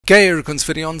Okay, Ericon's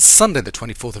video on Sunday the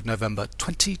 24th of November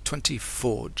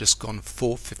 2024, just gone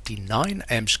 4:59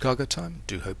 AM Chicago time.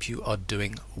 Do hope you are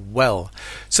doing well.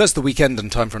 So it's the weekend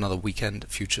and time for another weekend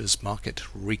futures market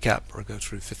recap, where I go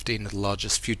through 15 of the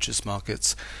largest futures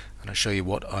markets and I show you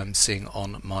what I'm seeing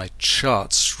on my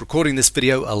charts. Recording this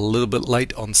video a little bit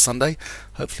late on Sunday.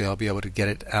 Hopefully I'll be able to get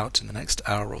it out in the next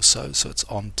hour or so it's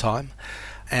on time.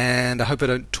 And I hope I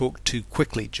don't talk too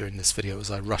quickly during this video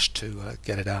as I rush to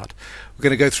get it out. We're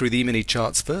going to go through the Emini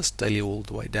charts first, daily all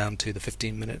the way down to the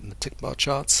 15-minute and the tick bar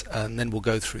charts, and then we'll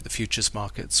go through the futures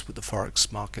markets with the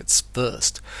forex markets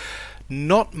first.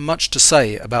 Not much to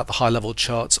say about the high-level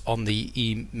charts on the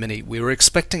E-mini. We were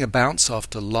expecting a bounce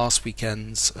after last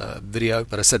weekend's video,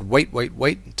 but I said wait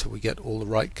until we get all the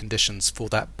right conditions for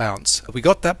that bounce. We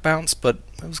got that bounce, but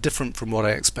it was different from what I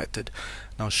expected.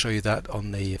 And I'll show you that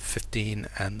on the 15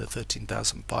 and the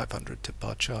 13,500 tip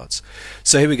bar charts.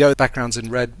 So here we go, background's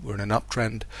in red, we're in an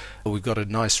uptrend. We've got a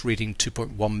nice reading,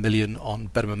 2.1 million on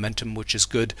better momentum, which is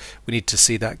good. We need to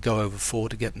see that go over 4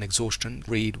 to get an exhaustion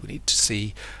read. We need to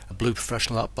see a blue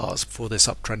professional up bars before this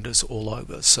uptrend is all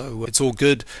over. So it's all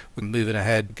good, we're moving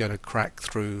ahead, going to crack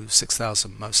through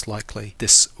 6,000 most likely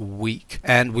this week.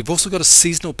 And we've also got a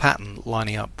seasonal pattern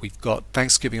lining up. We've got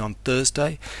Thanksgiving on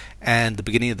Thursday, and the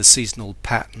beginning of the seasonal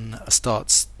pattern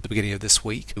starts the beginning of this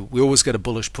week. We always get a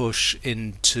bullish push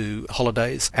into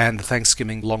holidays, and the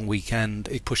Thanksgiving long weekend,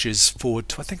 it pushes forward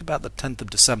to I think about the 10th of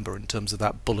December in terms of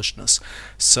that bullishness.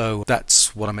 So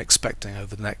that's what I'm expecting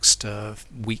over the next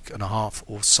week and a half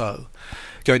or so.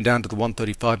 Going down to the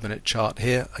 135-minute chart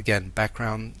here, again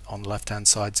background on the left hand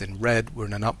side's in red, we're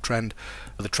in an uptrend.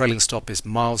 The trailing stop is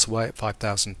miles away at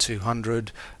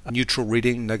 5,200. Neutral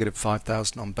reading, negative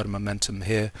 5,000 on better momentum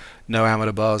here. No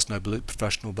amateur bars, no blue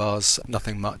professional bars,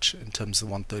 nothing much in terms of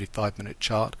the 135-minute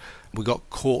chart. We got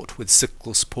caught with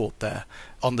cyclical support there.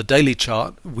 On the daily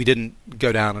chart, we didn't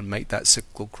go down and make that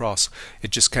cyclical cross.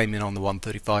 It just came in on the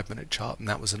 135-minute chart, and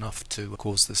that was enough to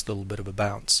cause this little bit of a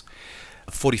bounce.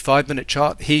 45-minute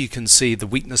chart, here you can see the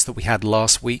weakness that we had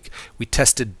last week. We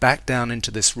tested back down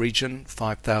into this region,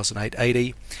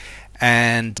 5,880,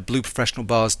 and blue professional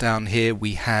bars down here,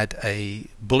 we had a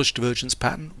bullish divergence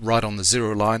pattern right on the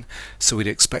zero line, so we'd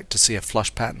expect to see a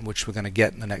flush pattern, which we're going to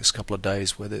get in the next couple of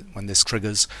days when this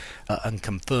triggers and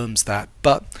confirms that.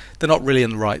 But they're not really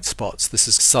in the right spots. This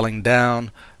is selling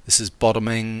down, this is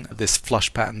bottoming, this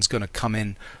flush pattern is going to come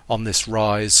in on this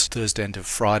rise Thursday into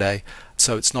Friday,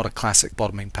 so it's not a classic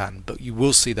bottoming pattern, but you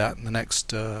will see that in the next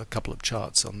couple of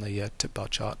charts on the tip bar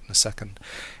chart in a second.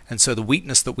 And so the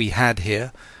weakness that we had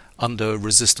here under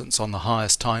resistance on the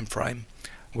highest time frame,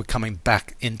 we're coming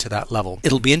back into that level.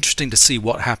 It'll be interesting to see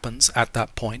what happens at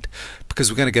that point,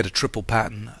 because we're going to get a triple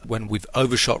pattern. When we've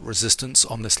overshot resistance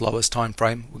on this lowest time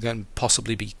frame, we're going to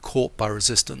possibly be caught by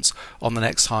resistance on the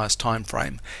next highest time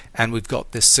frame, and we've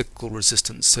got this cyclical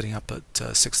resistance sitting up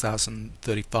at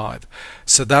 6,035.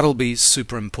 So that'll be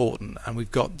super important, and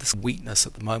we've got this weakness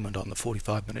at the moment on the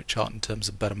 45-minute chart in terms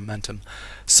of better momentum.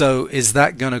 So is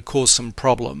that going to cause some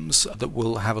problems that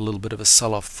we'll have a little bit of a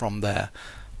sell-off from there?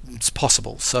 It's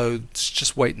possible, so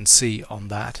just wait and see on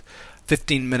that.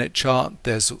 15-minute chart,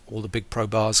 there's all the big pro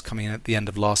bars coming in at the end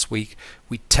of last week.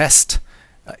 We test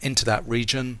into that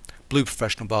region. Blue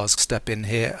professional bars step in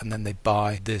here, and then they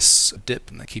buy this dip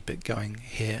and they keep it going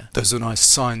here. Those are nice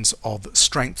signs of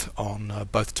strength on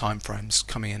both time frames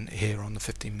coming in here on the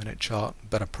 15-minute chart.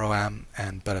 Better pro-am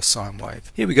and better sine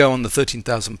wave. Here we go on the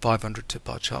 13,500 tip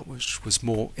bar chart, which was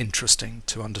more interesting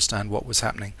to understand what was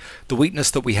happening. The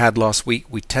weakness that we had last week,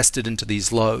 we tested into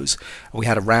these lows. We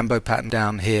had a Rambo pattern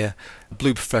down here.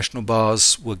 Blue professional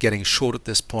bars were getting short at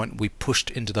this point. We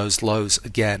pushed into those lows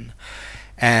again,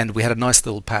 and we had a nice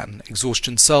little pattern,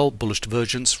 exhaustion sell, bullish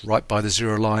divergence right by the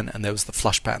zero line, and there was the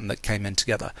flush pattern that came in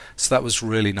together. So that was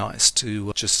really nice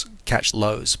to just catch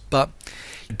lows. But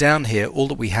down here, all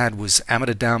that we had was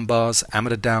amateur down bars,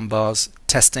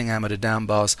 testing amateur down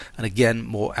bars, and again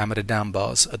more amateur down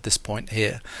bars at this point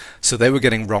here. So they were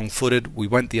getting wrong-footed. We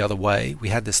went the other way. We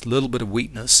had this little bit of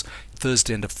weakness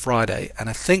Thursday into Friday, and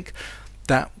I think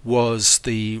that was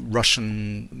the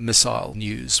Russian missile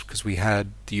news, because we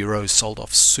had the euro sold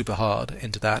off super hard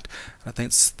into that. And I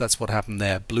think that's what happened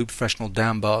there. Blue professional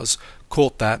down bars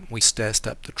caught that. We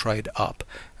stair-stepped the trade up,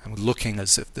 and we're looking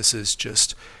as if this is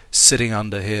just sitting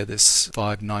under here, this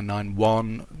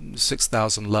 5,991,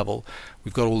 6,000 level.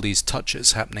 We've got all these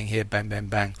touches happening here, bang, bang,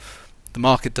 bang. The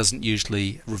market doesn't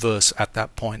usually reverse at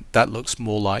that point. That looks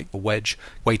more like a wedge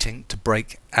waiting to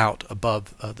break out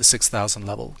above the 6,000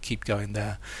 level. Keep going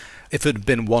there. If it had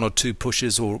been one or two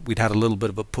pushes, or we'd had a little bit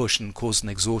of a push and caused an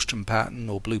exhaustion pattern,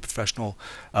 or blue professional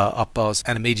up bars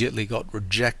and immediately got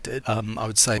rejected, I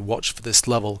would say watch for this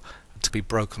level to be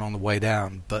broken on the way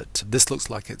down. But this looks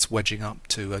like it's wedging up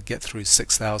to get through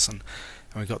 6,000, and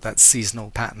we've got that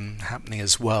seasonal pattern happening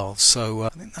as well. So I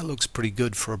think that looks pretty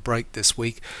good for a break this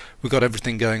week. We've got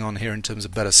everything going on here in terms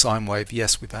of better sine wave.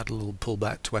 Yes, we've had a little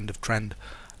pullback to end of trend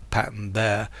pattern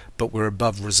there, but we're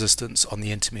above resistance on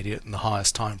the intermediate and the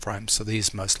highest time frame, so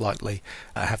these most likely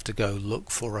have to go look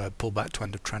for a pullback to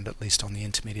end of trend, at least on the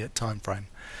intermediate time frame.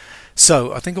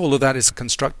 So I think all of that is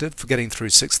constructive for getting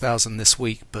through 6,000 this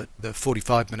week, but the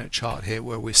 45-minute chart here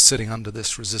where we're sitting under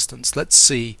this resistance, let's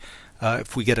see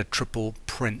if we get a triple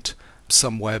print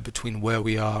somewhere between where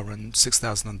we are and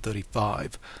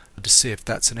 6,035 to see if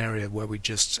that's an area where we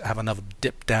just have another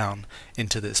dip down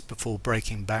into this before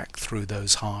breaking back through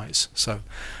those highs. So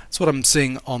that's what I'm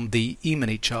seeing on the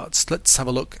E-mini charts. Let's have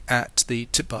a look at the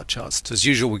tip bar charts. So as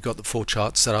usual, we've got the 4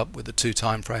 charts set up with the 2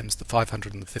 time frames, the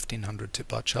 500 and the 1500 tip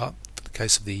bar chart for the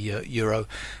case of the euro,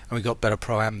 and we've got better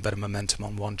pro-am, better momentum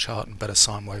on one chart and better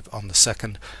sine wave on the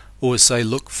second. Always say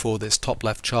look for this top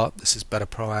left chart. This is better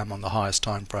pro-am on the highest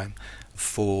time frame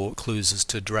for clues as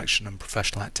to direction and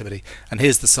professional activity. And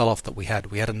here's the sell-off that we had.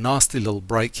 We had a nasty little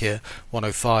break here,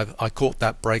 105. I caught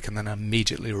that break and then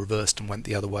immediately reversed and went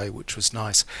the other way, which was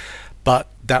nice.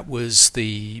 But that was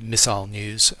the missile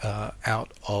news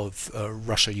out of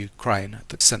Russia-Ukraine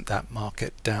that sent that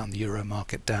market down, the euro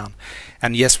market down.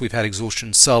 And yes, we've had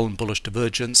exhaustion sell and bullish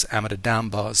divergence, amateur down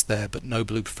bars there, but no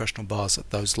blue professional bars at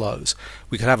those lows.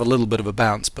 We could have a little bit of a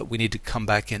bounce, but we need to come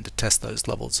back in to test those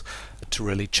levels to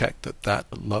really check that that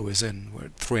low is in. We're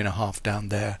at 3.5 down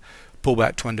there. Pull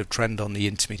back to end of trend on the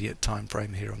intermediate time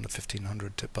frame here on the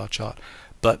 1500 tip bar chart.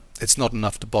 But it's not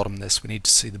enough to bottom this. We need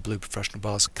to see the blue professional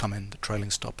bars come in. The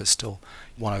trailing stop is still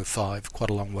 105,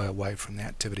 quite a long way away from the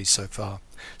activity so far.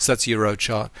 So that's euro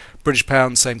chart. British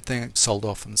pound, same thing, sold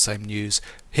off in the same news.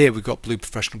 Here we've got blue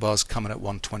professional bars coming at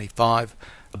 125,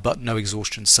 but no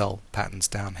exhaustion sell patterns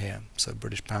down here. So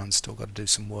British pound's still got to do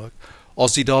some work.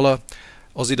 Aussie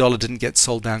dollar didn't get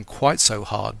sold down quite so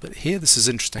hard, but here this is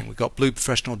interesting. We've got blue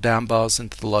professional down bars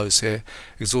into the lows here.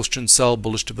 Exhaustion sell,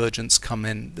 bullish divergence come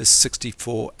in this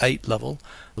 64.8 level.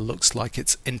 Looks like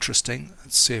it's interesting.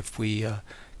 Let's see if we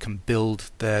can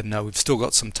build there. No, we've still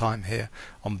got some time here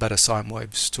on better sine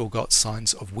waves. Still got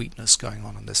signs of weakness going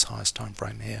on this highest time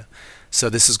frame here. So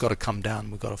this has got to come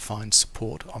down. We've got to find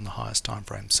support on the highest time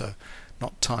frame. So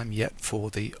not time yet for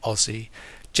the Aussie.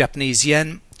 Japanese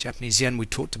yen, we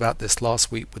talked about this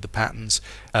last week with the patterns,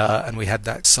 and we had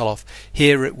that sell-off.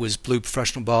 Here it was blue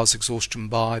professional bars, exhaustion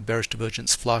buy, bearish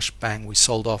divergence flush, bang, we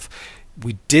sold off.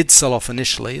 We did sell off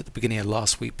initially at the beginning of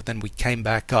last week, but then we came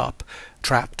back up,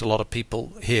 trapped a lot of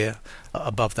people here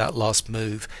above that last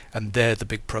move, and there the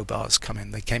big pro bars come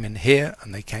in. They came in here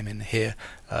and they came in here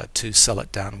to sell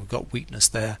it down. We've got weakness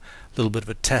there, a little bit of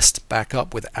a test back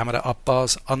up with amateur up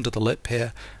bars under the lip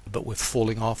here, but we're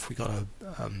falling off. We got a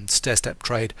stair-step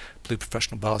trade, blue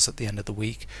professional bars at the end of the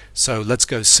week. So let's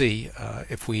go see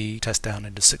if we test down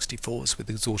into 64s with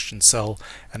exhaustion sell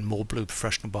and more blue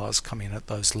professional bars coming in at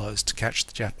those lows to catch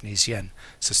the Japanese yen.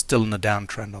 So still in a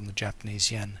downtrend on the Japanese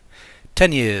yen.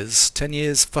 10 years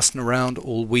fussing around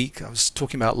all week. I was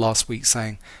talking about last week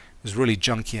saying it was really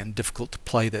junky and difficult to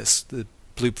play this. The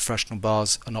blue professional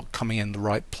bars are not coming in the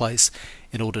right place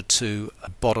in order to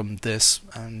bottom this,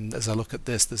 and as I look at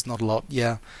this, there's not a lot.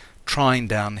 Trying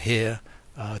down here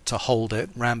to hold it.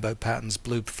 Rambo patterns,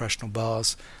 blue professional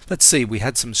bars. Let's see, we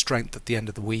had some strength at the end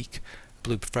of the week.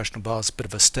 Blue professional bars, a bit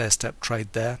of a stair-step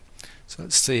trade there. So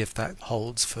let's see if that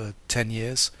holds for 10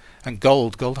 years. And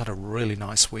gold had a really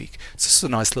nice week. So this is a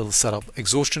nice little setup.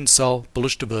 Exhaustion sell,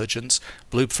 bullish divergence,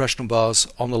 blue professional bars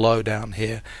on the low down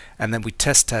here, and then we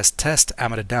test,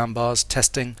 amateur down bars,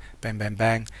 testing, bang, bang,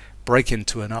 bang, break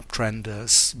into an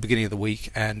uptrend beginning of the week,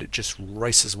 and it just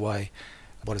races away.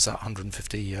 What is that,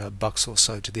 150 bucks or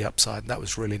so to the upside. That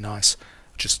was really nice.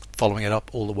 Just following it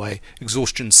up all the way.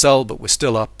 Exhaustion sell, but we're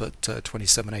still up at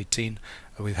 27.18.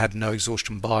 We've had no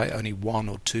exhaustion buy, only 1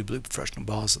 or 2 blue professional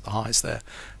bars at the highs there.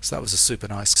 So that was a super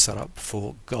nice setup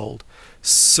for gold.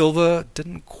 Silver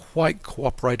didn't quite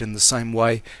cooperate in the same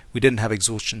way. We didn't have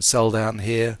exhaustion sell down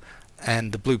here,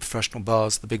 and the blue professional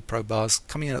bars, the big pro bars,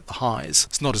 coming in at the highs.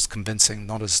 It's not as convincing,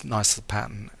 not as nice a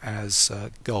pattern as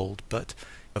gold, but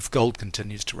if gold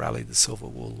continues to rally, the silver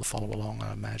will follow along,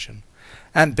 I imagine.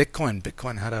 And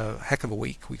Bitcoin had a heck of a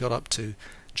week. We got up to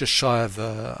just shy of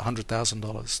 $100,000,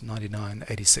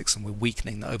 99.86, and we're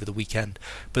weakening over the weekend.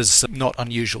 But it's not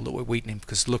unusual that we're weakening,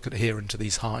 because look at here into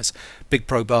these highs. Big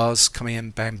pro bars coming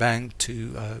in, bang bang,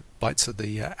 to bites of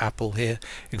the apple here.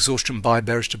 Exhaustion buy,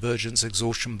 bearish divergence,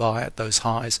 exhaustion buy at those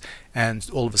highs, and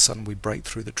all of a sudden we break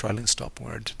through the trailing stop.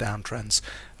 We're into downtrends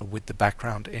with the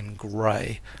background in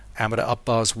grey. Amateur up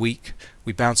bars weak.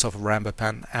 We bounce off a Rambo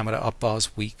pattern. Amateur up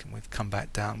bars weak, and we've come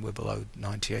back down. We're below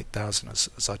 98,000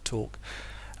 as I talk.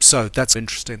 So that's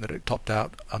interesting that it topped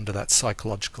out under that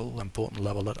psychological important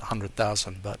level at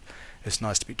 100,000, but it's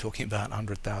nice to be talking about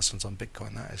 100,000s on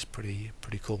Bitcoin. That is pretty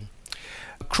cool.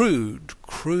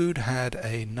 Crude had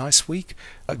a nice week.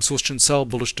 Exhaustion sell,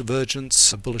 bullish divergence,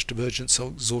 so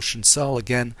exhaustion sell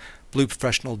again. Blue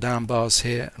professional down bars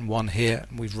here and one here,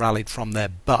 and we've rallied from there.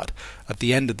 But at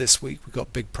the end of this week, we've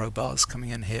got big pro bars coming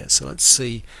in here. So let's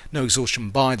see. No exhaustion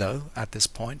buy though at this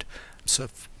point. So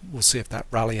we'll see if that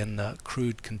rally in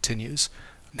crude continues.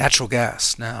 Natural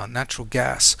gas. Now, natural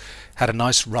gas had a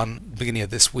nice run beginning of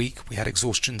this week. We had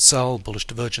exhaustion sell, bullish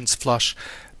divergence flush,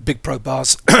 big pro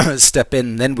bars step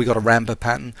in. Then we got a Rambo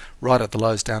pattern right at the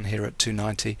lows down here at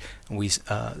 290, and we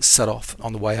set off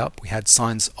on the way up. We had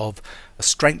signs of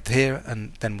strength here,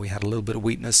 and then we had a little bit of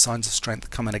weakness. Signs of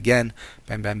strength coming again,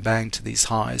 bang bang bang to these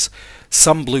highs.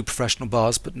 Some blue professional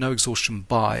bars, but no exhaustion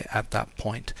buy at that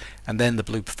point. And then the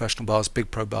blue professional bars,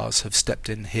 big pro bars, have stepped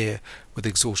in here with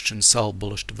exhaustion sell,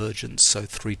 bullish divergence, so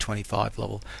 325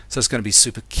 level. So it's going to be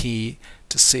super key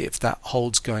to see if that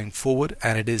holds going forward,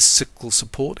 and it is cyclical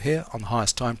support here on the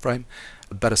highest time frame.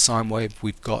 A better sine wave.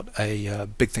 We've got a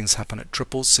big things happen at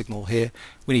triples signal here.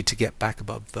 We need to get back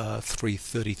above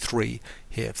 333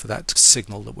 here for that to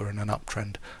signal that we're in an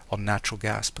uptrend on natural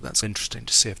gas, but that's interesting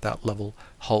to see if that level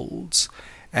holds.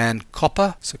 And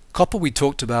copper. So copper we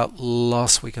talked about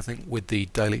last week, I think, with the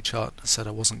daily chart. I said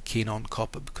I wasn't keen on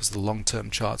copper because of the long-term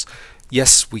charts.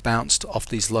 Yes, we bounced off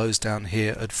these lows down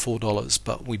here at $4,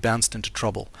 but we bounced into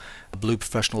trouble. Blue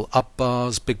professional up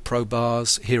bars, big pro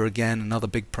bars, here again, another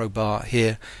big pro bar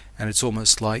here, and it's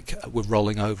almost like we're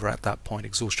rolling over at that point.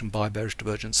 Exhaustion buy, bearish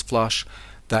divergence flush.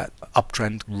 That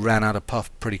uptrend ran out of puff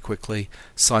pretty quickly.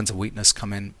 Signs of weakness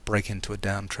come in, break into a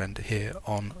downtrend here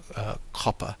on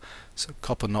copper. So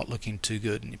copper not looking too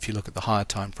good, and if you look at the higher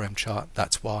time frame chart,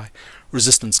 that's why.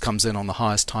 Resistance comes in on the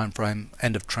highest time frame,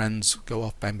 end of trends go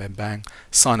off, bang bang bang,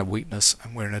 sign of weakness,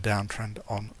 and we're in a downtrend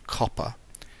on copper.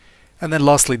 And then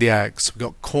lastly the ags. We've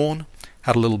got corn,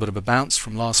 had a little bit of a bounce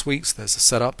from last week, so there's a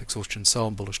setup, exhaustion sell,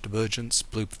 bullish divergence,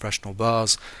 blue professional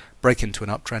bars, break into an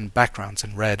uptrend, backgrounds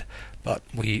in red, but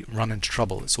we run into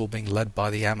trouble. It's all being led by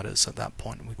the amateurs at that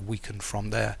point, and we've weakened from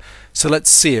there. So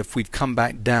let's see if we've come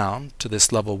back down to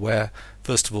this level where,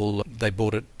 first of all, they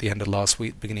bought it at the end of last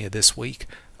week, beginning of this week,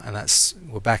 and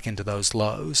we're back into those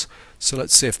lows. So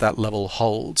let's see if that level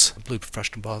holds. Blue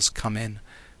professional bars come in,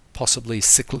 possibly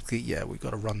cyclically. Yeah, we've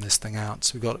got to run this thing out.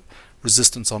 So we've got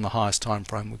resistance on the highest time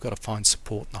frame. We've got to find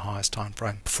support in the highest time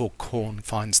frame before corn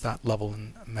finds that level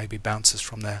and maybe bounces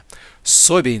from there.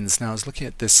 Soybeans. Now I was looking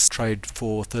at this trade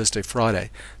for Thursday,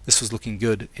 Friday. This was looking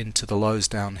good into the lows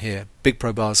down here. Big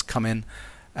pro bars come in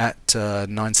at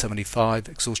 975,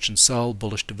 exhaustion sell,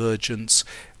 bullish divergence.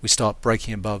 We start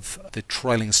breaking above the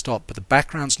trailing stop, but the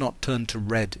background's not turned to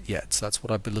red yet, so that's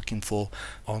what I've been looking for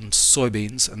on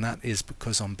soybeans, and that is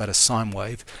because on better sine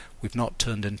wave we've not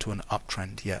turned into an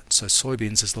uptrend yet. So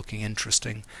soybeans is looking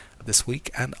interesting this week.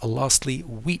 And lastly,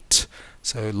 wheat.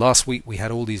 So last week we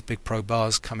had all these big pro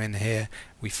bars come in here.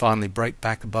 We finally break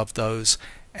back above those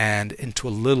and into a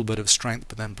little bit of strength,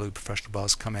 but then blue professional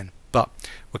bars come in. But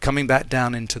we're coming back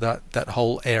down into that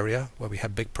whole area where we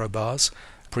had big pro bars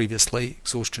previously,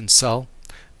 exhaustion sell.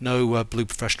 No blue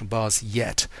professional bars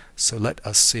yet, so let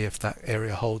us see if that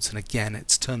area holds. And again,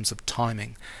 it's terms of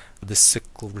timing. This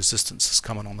cyclical resistance is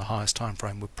coming on the highest time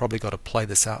frame. We've probably got to play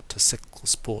this out to cyclical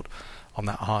support on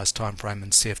that highest time frame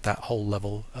and see if that whole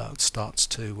level starts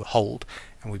to hold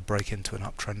and we break into an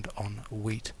uptrend on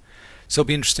wheat. So it'll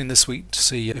be interesting this week to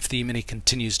see if the E-mini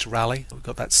continues to rally. We've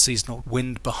got that seasonal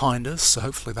wind behind us, so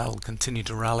hopefully that'll continue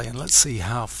to rally, and let's see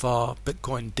how far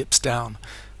Bitcoin dips down.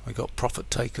 We've got profit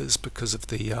takers because of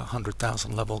the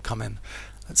 100,000 level come in.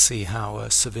 Let's see how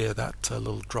severe that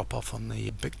little drop off on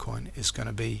the Bitcoin is going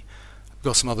to be. We've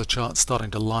got some other charts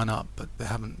starting to line up, but they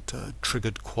haven't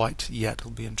triggered quite yet.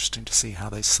 It'll be interesting to see how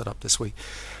they set up this week.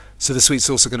 So this week's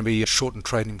also going to be shortened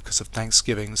trading because of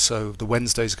Thanksgiving. So the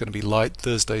Wednesday's going to be light,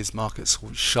 Thursday's markets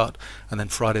will shut, and then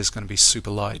Friday's going to be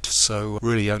super light. So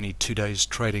really only 2 days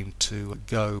trading to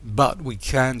go. But we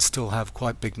can still have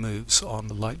quite big moves on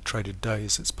the light traded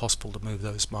days. It's possible to move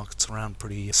those markets around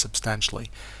pretty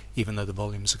substantially, even though the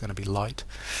volumes are going to be light.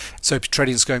 So if your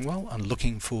trading is going well, I'm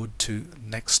looking forward to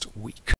next week.